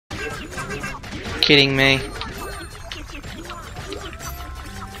kidding me?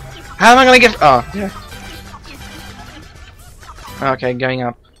 How am I gonna get? Oh, yeah. Okay, going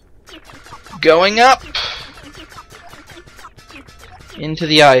up. Going up into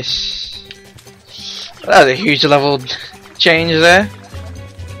the ice. That was a huge level change there.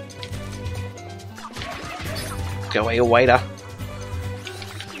 Go away, waiter.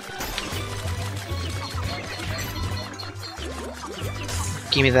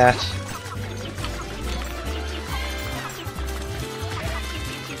 Give me that.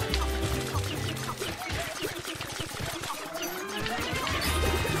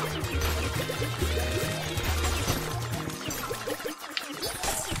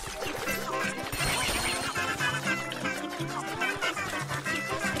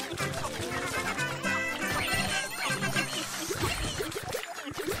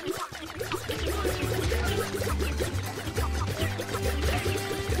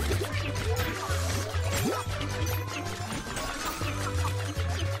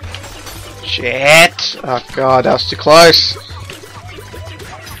 Shit! Oh god, that was too close.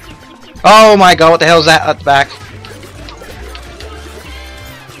 Oh my god, what the hell is that at the back?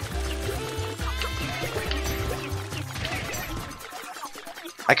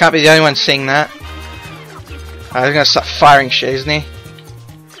 I can't be the only one seeing that. He's gonna start firing shit, isn't he?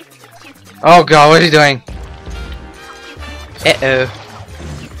 Oh god, what is he doing? Uh-oh.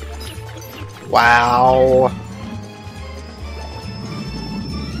 Wow.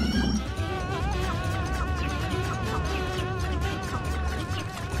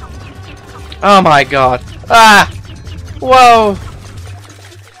 Oh my god. Ah! Whoa!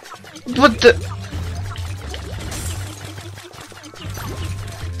 What the...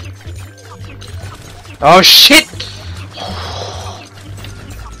 Oh shit!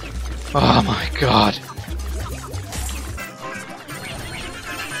 Oh my god.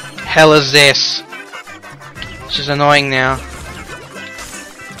 Hell is this? This is annoying now.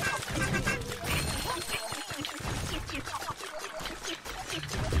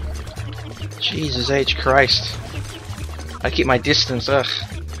 Jesus H. Christ. I keep my distance, ugh.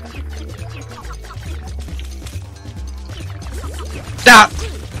 Ah!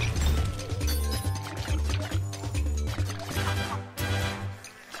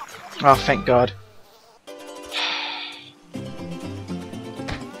 Oh, thank God.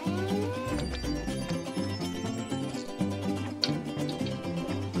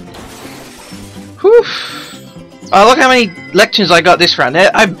 Whew. Oh, look how many lections I got this round.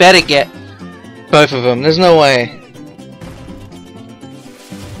 I better get both of them. There's no way.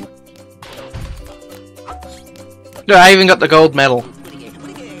 No, I even got the gold medal.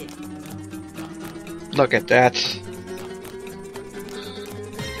 Look at that.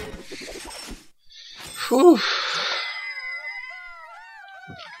 Whew.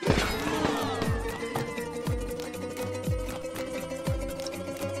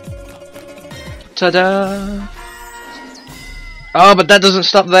 Ta-da! Oh, but that doesn't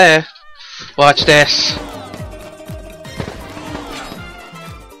stop there. Watch this.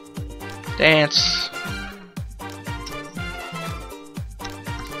 Dance.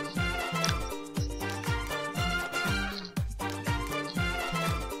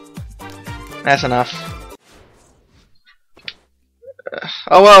 That's enough.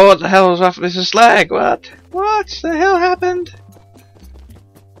 Oh well, what the hell was up? This is lag. What? What the hell happened?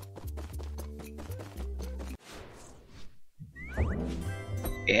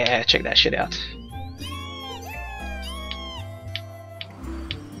 Yeah, check that shit out.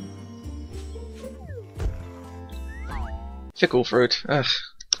 Fickle fruit. Ugh.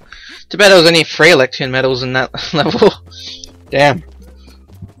 Too bad there was only 3 election medals in that level. Damn.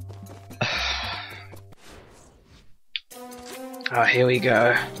 Oh, here we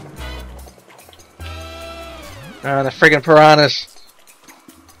go. Oh, the friggin' piranhas.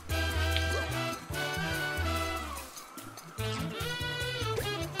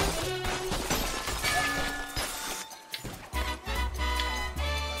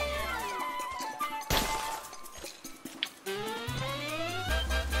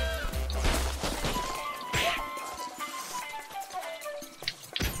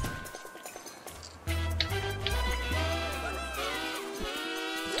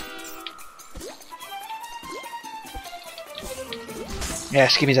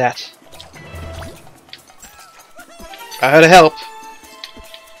 Yes, give me that. I heard a help.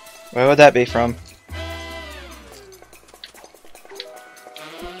 Where would that be from?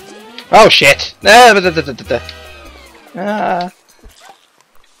 Oh shit! Ah.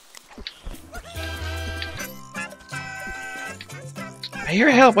 I hear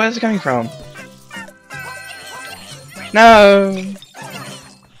help. Where's it coming from? No.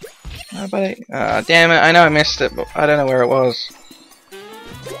 Damn it, I know I missed it, but I don't know where it was.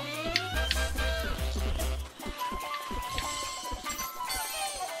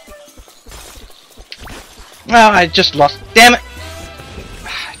 Oh, I just lost. Damn it!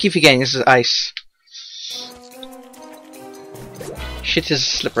 I keep forgetting this is ice. Shit is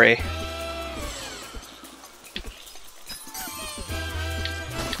slippery.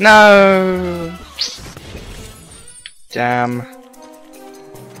 No! Damn.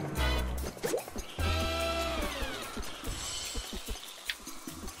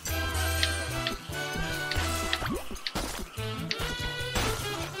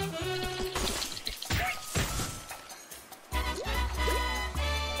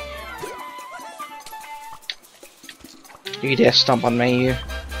 You dare stomp on me, you.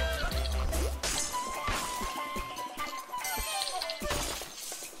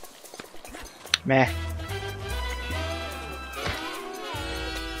 Meh.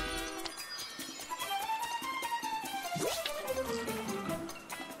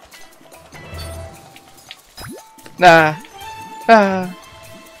 Ah. Ah.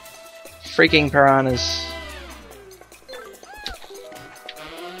 Freaking piranhas.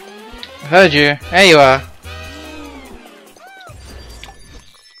 I heard you. There you are.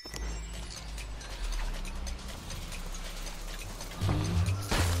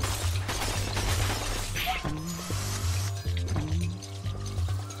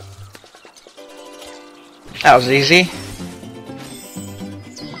 That was easy.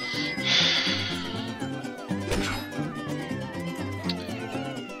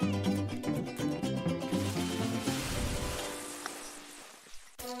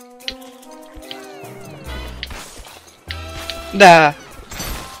 Da.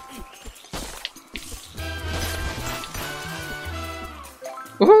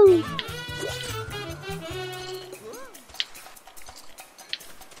 Woohoo!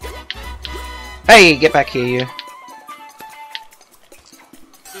 Hey, get back here, you.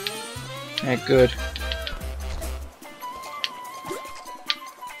 Yeah, good.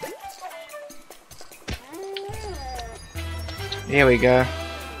 Here we go.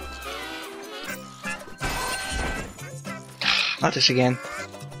 Not this again.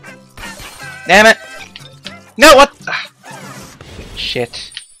 Damn it! No, what? Shit.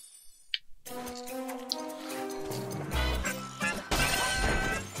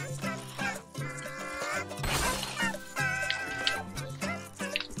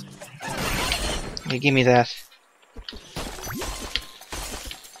 Yeah, give me that.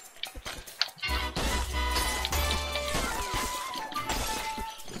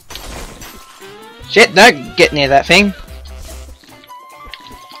 Shit, don't get near that thing.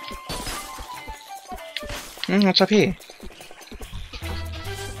 What's up here?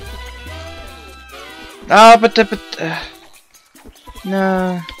 Oh, but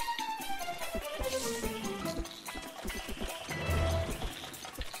no.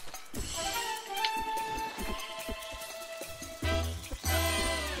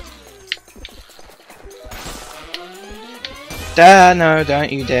 No,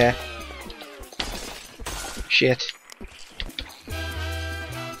 don't you dare. Shit.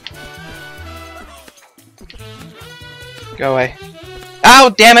 Go away. Ow,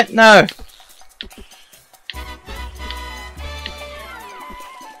 damn it, no!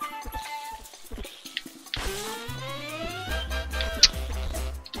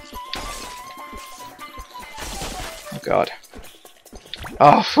 Oh god.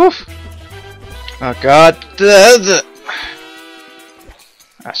 Oh, whew. Oh god.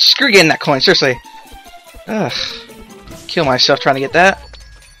 Ah, screw getting that coin, seriously. Ugh. Kill myself trying to get that.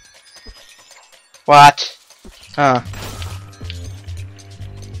 What? Huh.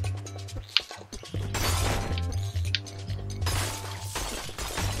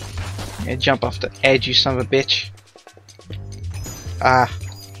 Yeah, jump off the edge, you son of a bitch. Ah.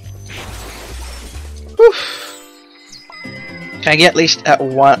 Whew. Can I get at least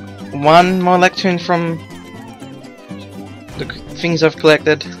one more lectern from the things I've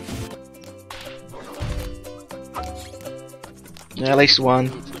collected? Yeah, at least one.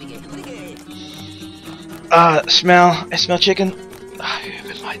 Ah, smell. I smell chicken. I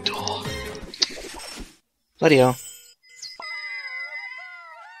opened my door. Bloody hell.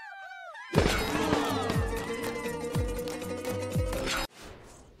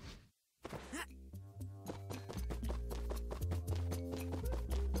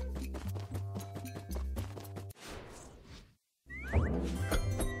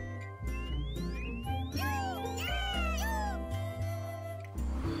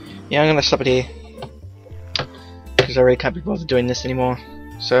 Yeah, I'm gonna stop it here, because I really can't be bothered doing this anymore.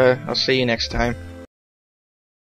 So, I'll see you next time.